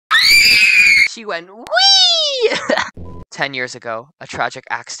She went wee! 10 years ago, a tragic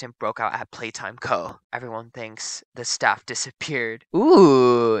accident broke out at Playtime Co. Everyone thinks the staff disappeared.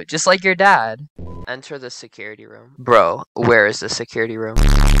 Ooh, just like your dad. Enter the security room. Bro, where is the security room?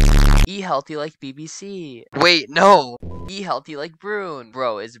 Eat healthy like BBC. Wait, no. Eat healthy like Brune.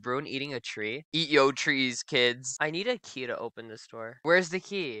 Bro, is Brune eating a tree? Eat yo trees, kids. I need a key to open this door. Where's the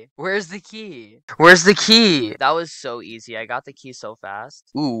key? Where's the key? Where's the key? That was so easy. I got the key so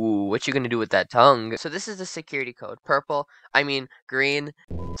fast. Ooh, what you gonna do with that tongue? So this is the security code. Green.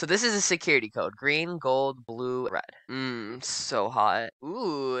 So this is a security code. Green, gold, blue, red. So hot.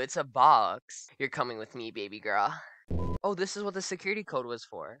 Ooh, it's a box. You're coming with me, baby girl. Oh, this is what the security code was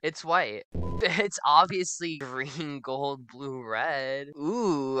for. It's white. It's obviously green, gold, blue, red.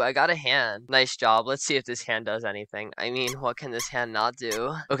 Ooh, I got a hand. Nice job. Let's see if this hand does anything. I mean, what can this hand not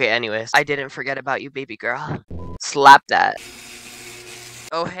do? Okay, anyways. I didn't forget about you, baby girl. Slap that.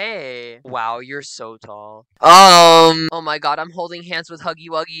 Oh, hey. Wow, you're so tall. Oh my god, I'm holding hands with Huggy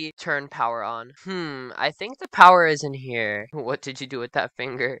Wuggy. Turn power on. I think the power is in here. What did you do with that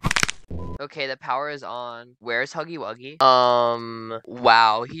finger? Okay, the power is on. Where's Huggy Wuggy?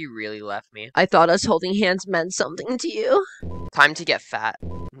 Wow, he really left me. I thought us holding hands meant something to you. Time to get fat.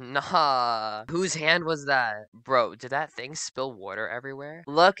 Nah. Whose hand was that? Bro, did that thing spill water everywhere?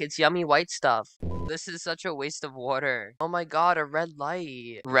 Look, it's yummy white stuff. This is such a waste of water. Oh my god, a red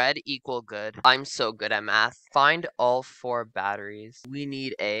light. Red equal good. I'm so good at math. Find all 4 batteries. We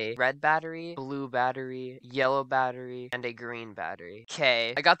need a red battery, blue battery, yellow battery, and a green battery.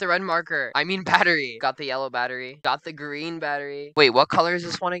 Okay, I got the red marker. I mean battery. Got the yellow battery. Got the green battery. Wait, what color is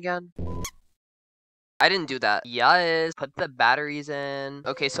this one again? I didn't do that. Yes. Put the batteries in.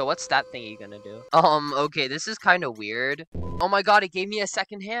 Okay, so what's that thingy gonna do? Okay, this is kind of weird. Oh my god, it gave me a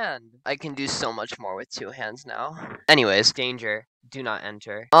second hand. I can do so much more with 2 hands now. Anyways, danger. Do not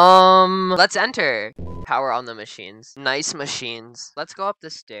enter. Let's enter. Power on the machines. Nice machines. Let's go up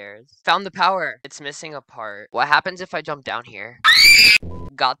the stairs. Found the power. It's missing a part. What happens if I jump down here?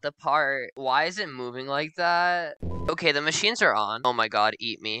 Got the part. Why is it moving like that? Okay, the machines are on. Oh my god,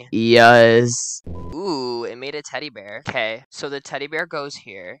 eat me. Yes. Ooh, it made a teddy bear. Okay, so the teddy bear goes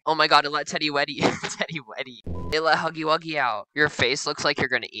here. Oh my god, it let Teddy Weddy. Teddy Weddy. It let Huggy Wuggy out. Your face looks like you're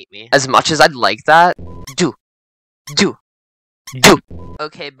gonna eat me. As much as I'd like that. Do.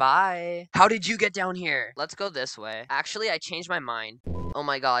 Okay, bye. How did you get down here? Let's go this way. Actually, I changed my mind. Oh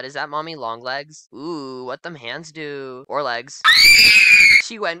my god, is that mommy long legs? Ooh, what them hands do? Or legs.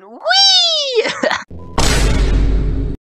 She went wee!